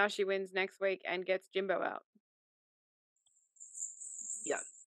somehow she wins next week and gets Jimbo out. Yeah.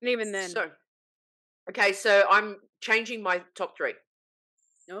 And even then. So I'm changing my top 3.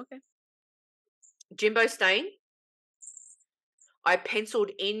 Okay. Jimbo staying. I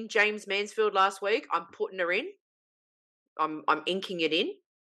penciled in James Mansfield last week. I'm putting her in. I'm inking it in.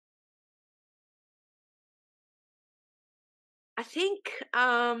 I think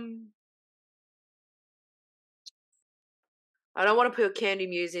I don't want to put Candy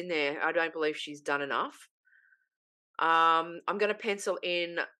Muse in there. I don't believe she's done enough. I'm going to pencil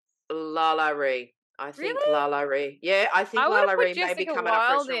in Lala Ree. I think really? Lala Ree. Yeah, I think Lala Ree may be coming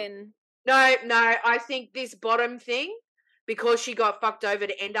up for a strong. No, I think this bottom thing, because she got fucked over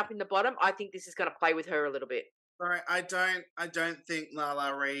to end up in the bottom, I think this is going to play with her a little bit. Sorry, I don't think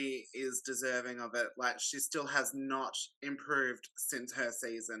Lala Ree is deserving of it. Like, she still has not improved since her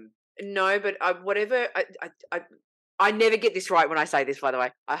season. No, but whatever. I never get this right when I say this, by the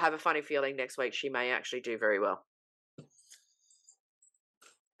way. I have a funny feeling next week she may actually do very well.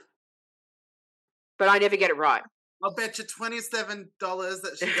 But I never get it right. I'll bet you $27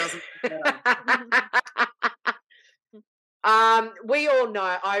 that she doesn't. We all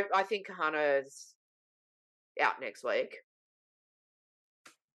know. I think Kahana's out next week.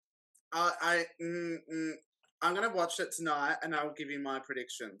 I'm gonna watch it tonight, and I'll give you my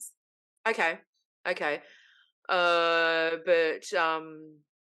predictions. Okay.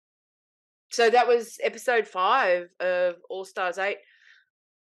 So that was episode 5 of All Stars 8.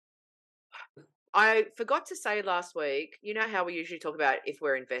 I forgot to say last week, you know how we usually talk about if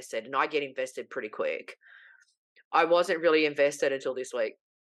we're invested, and I get invested pretty quick. I wasn't really invested until this week.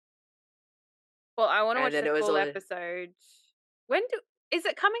 Well, I want to And watch then the it was full all- episode. Is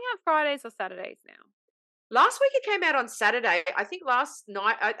it coming out Fridays or Saturdays now? Last week it came out on Saturday. I think last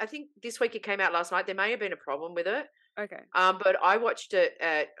night. I think this week it came out last night. There may have been a problem with it. Okay. But I watched it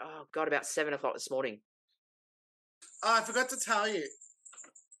at about 7:00 this morning. Oh, I forgot to tell you.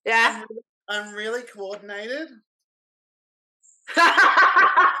 Yeah. I'm really coordinated.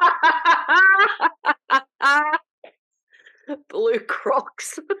 Blue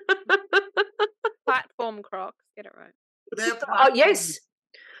Crocs. Platform Crocs. Get it right. Oh yes.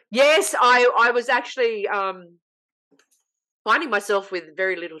 I was actually finding myself with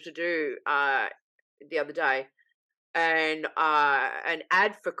very little to do the other day, and an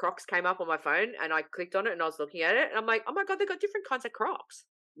ad for Crocs came up on my phone, and I clicked on it, and I was looking at it, and I'm like, oh my god, they've got different kinds of Crocs.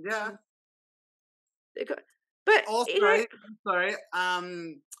 Yeah. They got, but Also, you know, sorry.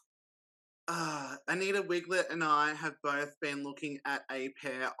 Anita Wiglet and I have both been looking at a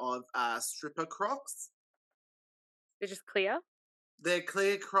pair of stripper Crocs. They're just clear? They're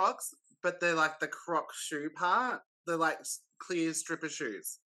clear Crocs, but they're like the Croc shoe part. They're like clear stripper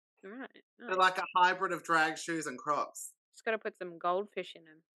shoes. Right. They're like a hybrid of drag shoes and Crocs. Just got to put some goldfish in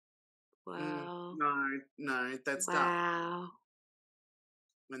them. Wow. No, that's wow.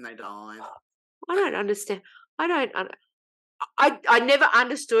 When they died. I don't understand. I never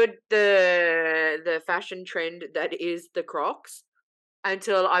understood the fashion trend that is the Crocs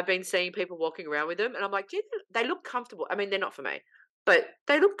until I've been seeing people walking around with them, and I'm like, gee, they look comfortable. I mean, they're not for me, but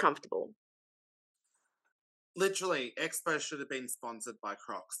they look comfortable. Literally, Expo should have been sponsored by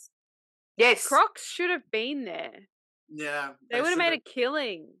Crocs. Yes. Crocs should have been there. Yeah. They would have made a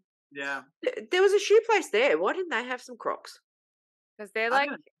killing. Yeah. There was a shoe place there. Why didn't they have some Crocs? Because they're like,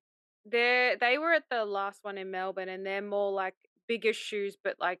 they were at the last one in Melbourne, and they're more like bigger shoes,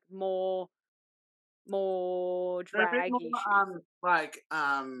 but like more They're a bit draggy more, shoes.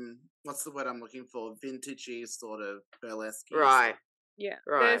 what's the word I'm looking for? Vintagey, sort of burlesque. Right. Yeah.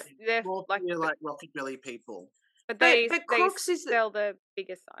 Right. They're More like, like rockabilly people. but they Crocs sell the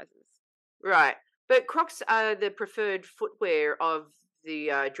bigger sizes. Right. But Crocs are the preferred footwear of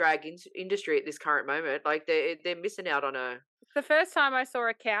the drag industry at this current moment. Like they're missing out on a. It's the first time I saw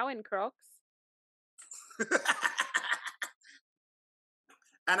a cow in Crocs.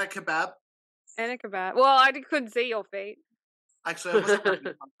 And a kebab. And a kebab. Well, I couldn't see your feet. Actually, I wasn't wearing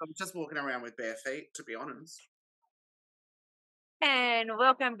them. I'm just walking around with bare feet, to be honest. And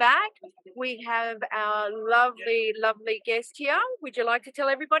welcome back. We have our lovely, lovely guest here. Would you like to tell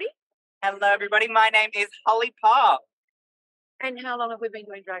everybody? Hello, everybody. My name is Holly Pop. And how long have we been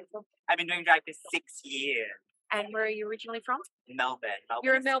doing drag for? I've been doing drag for 6 years. And where are you originally from? Melbourne.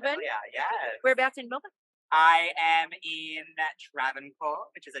 You're in Melbourne? Yeah. Whereabouts in Melbourne? I am in Travancore,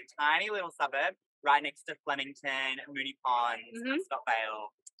 which is a tiny little suburb right next to Flemington, Moonee Ponds, Scott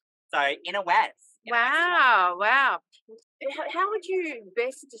Vale. So inner west. Wow. How would you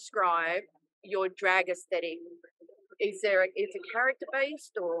best describe your drag aesthetic? Is it character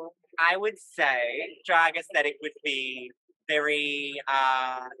based or? I would say drag aesthetic would be very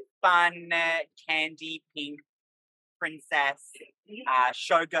fun, candy pink princess,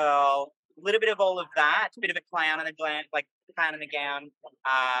 showgirl, a little bit of all of that, a bit of a clown in the clown in the gown.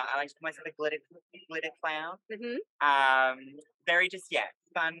 I like to call myself a glitter clown. Very just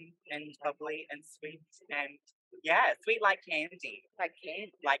fun and bubbly and sweet and sweet like candy.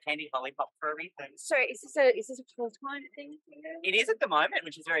 Like candy lollipop for a reason. So is this a full time thing? It is at the moment,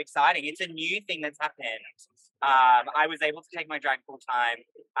 which is very exciting. It's a new thing that's happened. I was able to take my drag full time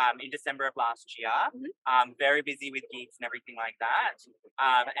in December of last year. Very busy with gigs and everything like that.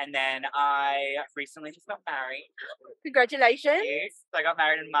 And then I recently just got married. Congratulations. Yes, so I got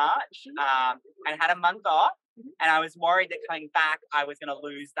married in March and had a month off. And I was worried that coming back, I was going to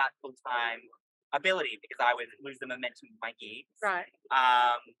lose that full time ability because I would lose the momentum of my gigs. Right.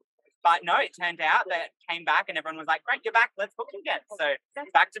 But no, it turned out that came back and everyone was like, great, you're back, let's book you again. So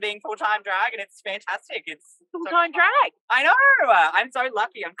back to being full-time drag, and it's fantastic. It's full-time drag. I know. I'm so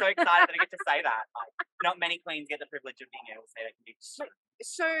lucky. I'm so excited that I get to say that. Not many queens get the privilege of being able to say that.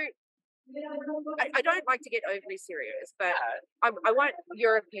 So I don't like to get overly serious, but I want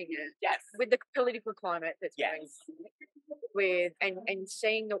your opinion. Yes. With the political climate that's going with and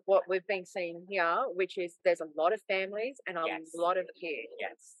seeing what we've been seeing here, which is there's a lot of families and a lot of kids.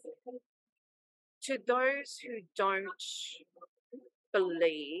 Yes. to those who don't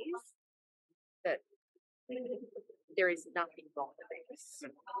believe that there is nothing wrong with this,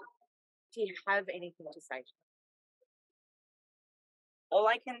 do you have anything to say to them? All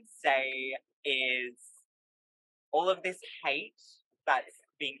I can say is all of this hate that's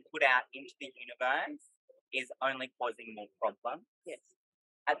being put out into the universe is only causing more problems. Yes.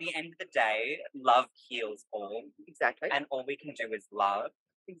 At the end of the day, love heals all. Exactly. And all we can do is love.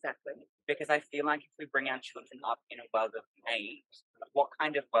 Exactly. Because I feel like if we bring our children up in a world of hate, what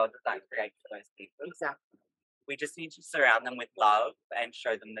kind of world does that create for those people? Exactly. We just need to surround them with love and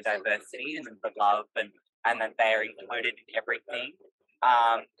show them the diversity and the love and that they're included in everything.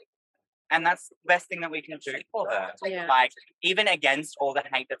 And that's the best thing that we can do for her. Yeah. Like, even against all the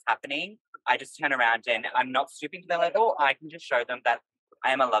hate that's happening, I just turn around and I'm not stooping to their level. I can just show them that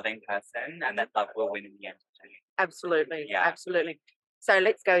I am a loving person and that love will win in the end. Absolutely. Yeah. Absolutely. So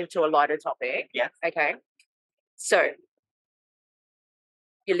let's go to a lighter topic. Yes. Okay. So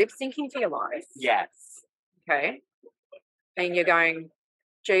you're lip syncing for your life. Yes. Okay. And you're going,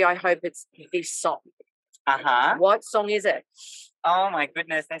 gee, I hope it's this song. Uh-huh. What song is it? Oh my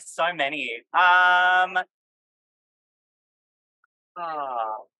goodness, there's so many.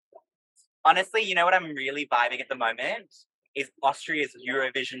 Honestly, you know what I'm really vibing at the moment is Austria's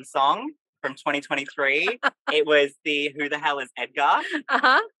Eurovision song from 2023. It was the Who the Hell is Edgar?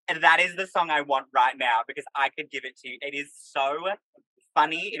 Uh-huh. And that is the song I want right now because I could give it to you. It is so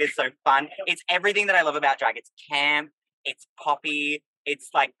funny. It is so fun. It's everything that I love about drag. It's camp. It's poppy. It's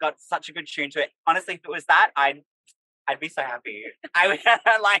like got such a good tune to it. Honestly, if it was that, I'd be so happy. I would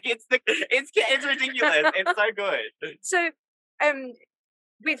like it's ridiculous. It's so good. So,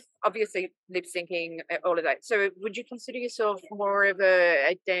 with obviously lip syncing, all of that. So, would you consider yourself more of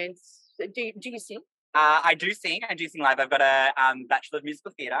a dance? Do you sing? I do sing. I do sing live. I've got a Bachelor of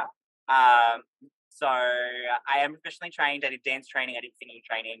Musical Theatre. So I am professionally trained. I did dance training. I did singing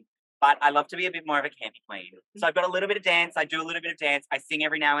training. But I love to be a bit more of a campy queen. So I've got a little bit of dance. I do a little bit of dance. I sing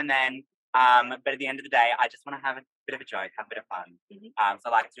every now and then. But at the end of the day, I just want to have a bit of a joke, have a bit of fun. So I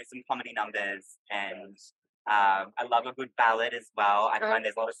like to do some comedy numbers, and I love a good ballad as well. I find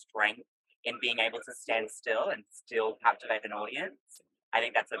there's a lot of strength in being able to stand still and still captivate an audience. I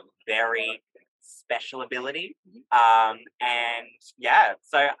think that's a very special ability. And yeah,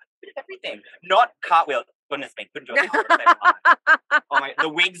 so everything. Not cartwheel. Goodness me, couldn't do it. The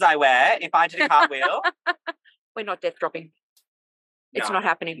wigs I wear, if I did a cartwheel. We're not death dropping. It's not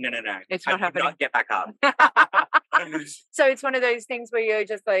happening. No. It's not happening. Not get back up. So it's one of those things where you're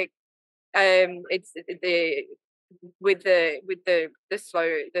just like, it's with the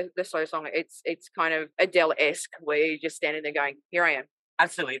slow song. It's kind of Adele-esque where you're just standing there going, "Here I am."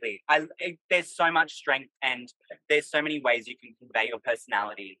 Absolutely. There's so much strength and there's so many ways you can convey your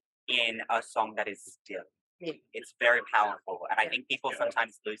personality in a song that is still. Yeah. It's very powerful, and I think people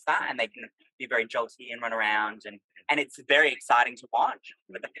sometimes lose that, and they can be very jolty and run around, and it's very exciting to watch.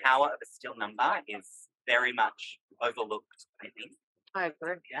 But the power of a still number is very much overlooked, I think. I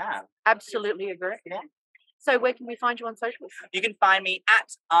agree. Yeah, absolutely agree. Yeah. So where can we find you on socials? You can find me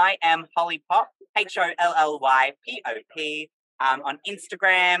at I am Hollypop, HOLLYPOP. On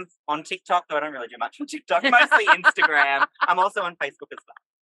Instagram, on TikTok, though I don't really do much on TikTok, mostly Instagram. I'm also on Facebook as well.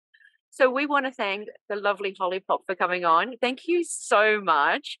 So we want to thank the lovely Hollypop for coming on. Thank you so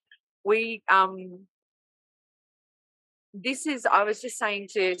much. I was just saying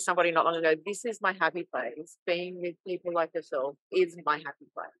to somebody not long ago, this is my happy place. Being with people like yourself is my happy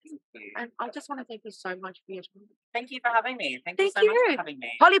place. And I just want to thank you so much for your time. Thank you for having me. Thank you so much for having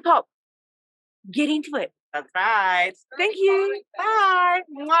me. Hollypop, get into it. That's right. Thank you. Bye.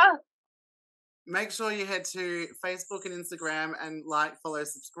 Mwah. Make sure you head to Facebook and Instagram and like, follow,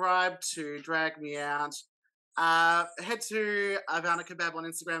 subscribe to Drag Me Out. Head to Ivana Kebab on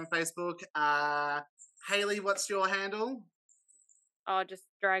Instagram and Facebook. Hayley, what's your handle? Oh, just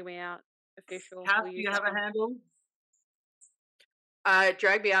Drag Me Out official. Cass, do you have a handle?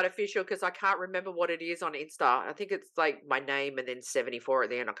 Drag Me Out official because I can't remember what it is on Insta. I think it's like my name and then 74 at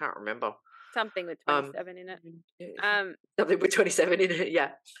the end. I can't remember. Something with 27 in it. Something with 27 in it,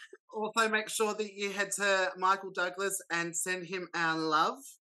 yeah. Also, make sure that you head to Michael Douglas and send him our love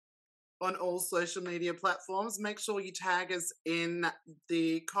on all social media platforms. Make sure you tag us in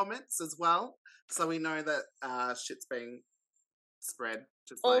the comments as well, so we know that shit's being spread.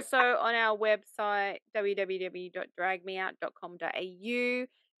 Also on our website, www.dragmeout.com.au, you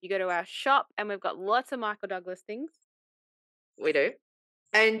go to our shop and we've got lots of Michael Douglas things. We do.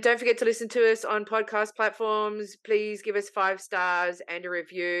 And don't forget to listen to us on podcast platforms. Please give us 5 stars and a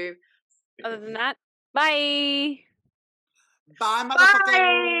review. Other than that, bye. Bye, motherfucker.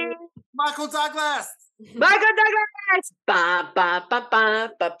 Bye. Michael Douglas. Michael Douglas. Ba ba ba ba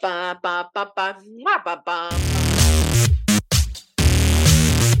ba ba ba ba ba ba ba.